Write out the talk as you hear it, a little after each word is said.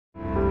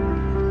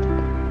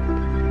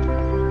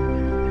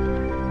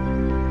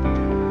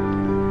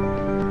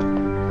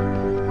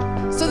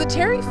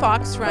Terry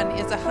Fox Run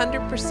is a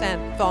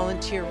 100%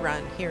 volunteer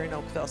run here in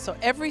Oakville. So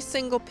every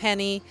single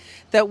penny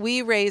that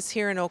we raise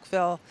here in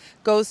Oakville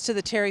goes to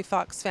the Terry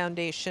Fox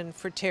Foundation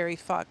for Terry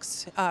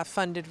Fox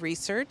funded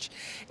research.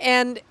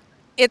 And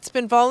it's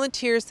been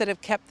volunteers that have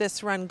kept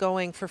this run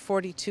going for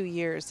 42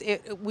 years.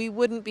 We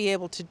wouldn't be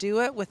able to do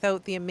it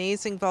without the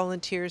amazing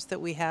volunteers that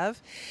we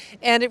have.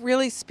 And it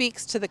really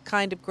speaks to the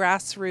kind of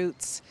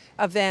grassroots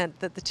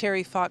event that the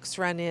Terry Fox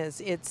Run is.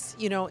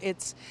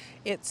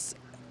 It's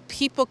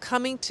people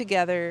coming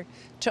together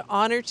to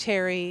honor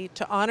Terry,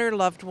 to honor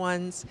loved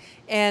ones,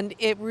 and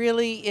it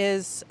really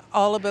is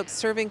all about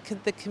serving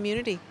the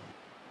community.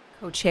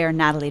 Co-chair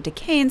Natalie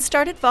DeCane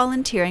started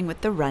volunteering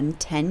with the run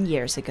 10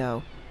 years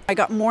ago. I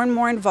got more and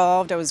more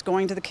involved. I was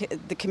going to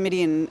the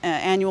committee and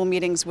annual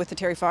meetings with the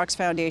Terry Fox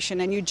Foundation,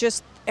 and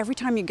every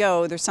time you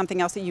go, there's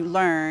something else that you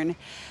learn,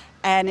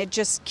 and it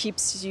just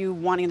keeps you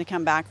wanting to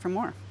come back for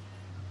more.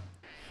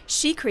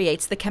 She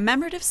creates the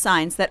commemorative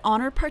signs that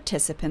honor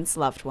participants'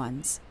 loved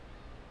ones.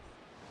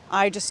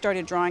 I just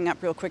started drawing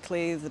up real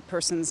quickly the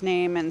person's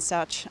name and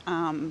such,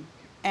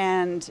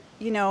 and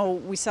you know,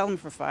 we sell them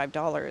for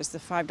 $5. The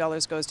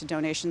 $5 goes to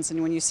donations,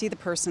 and when you see the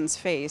person's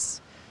face,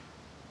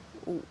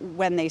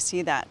 when they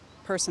see that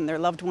person, their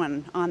loved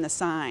one, on the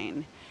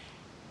sign,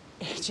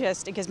 it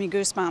gives me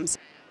goosebumps.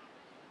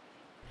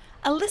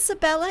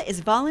 Elisabella is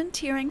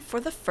volunteering for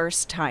the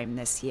first time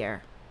this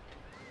year.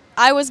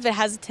 I was a bit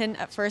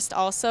hesitant at first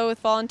also with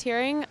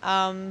volunteering,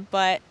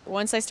 but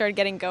once I started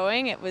getting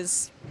going, it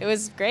was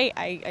great.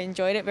 I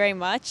enjoyed it very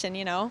much, and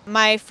you know,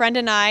 my friend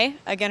and I,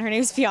 again her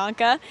name is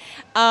Bianca,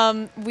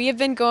 we have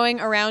been going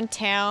around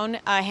town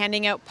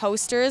handing out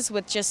posters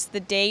with just the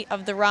date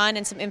of the run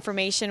and some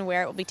information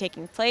where it will be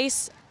taking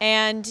place,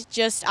 and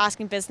just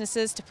asking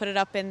businesses to put it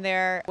up in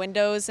their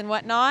windows and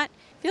whatnot.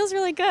 Feels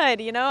really good,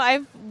 you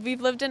know.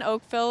 We've lived in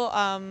Oakville,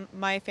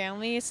 my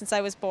family, since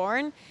I was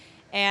born,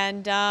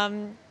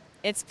 and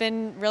it's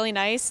been really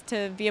nice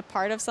to be a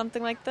part of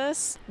something like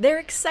this. They're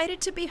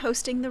excited to be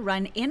hosting the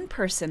run in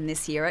person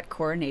this year at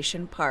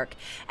Coronation Park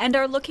and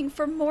are looking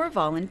for more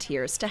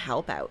volunteers to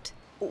help out.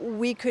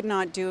 We could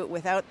not do it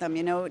without them.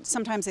 You know,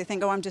 sometimes they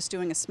think, oh, I'm just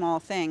doing a small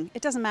thing.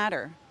 It doesn't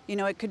matter. You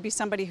know, it could be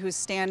somebody who's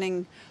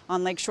standing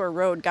on Lakeshore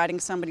Road guiding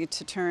somebody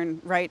to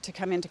turn right to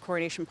come into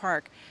Coronation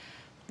Park.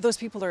 Those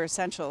people are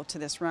essential to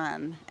this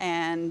run,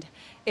 and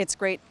it's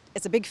great.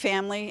 It's a big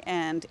family,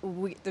 and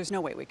there's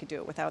no way we could do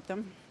it without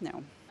them.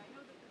 No.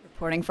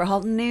 Reporting for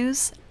Halton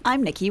News,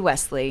 I'm Nikki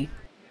Wesley.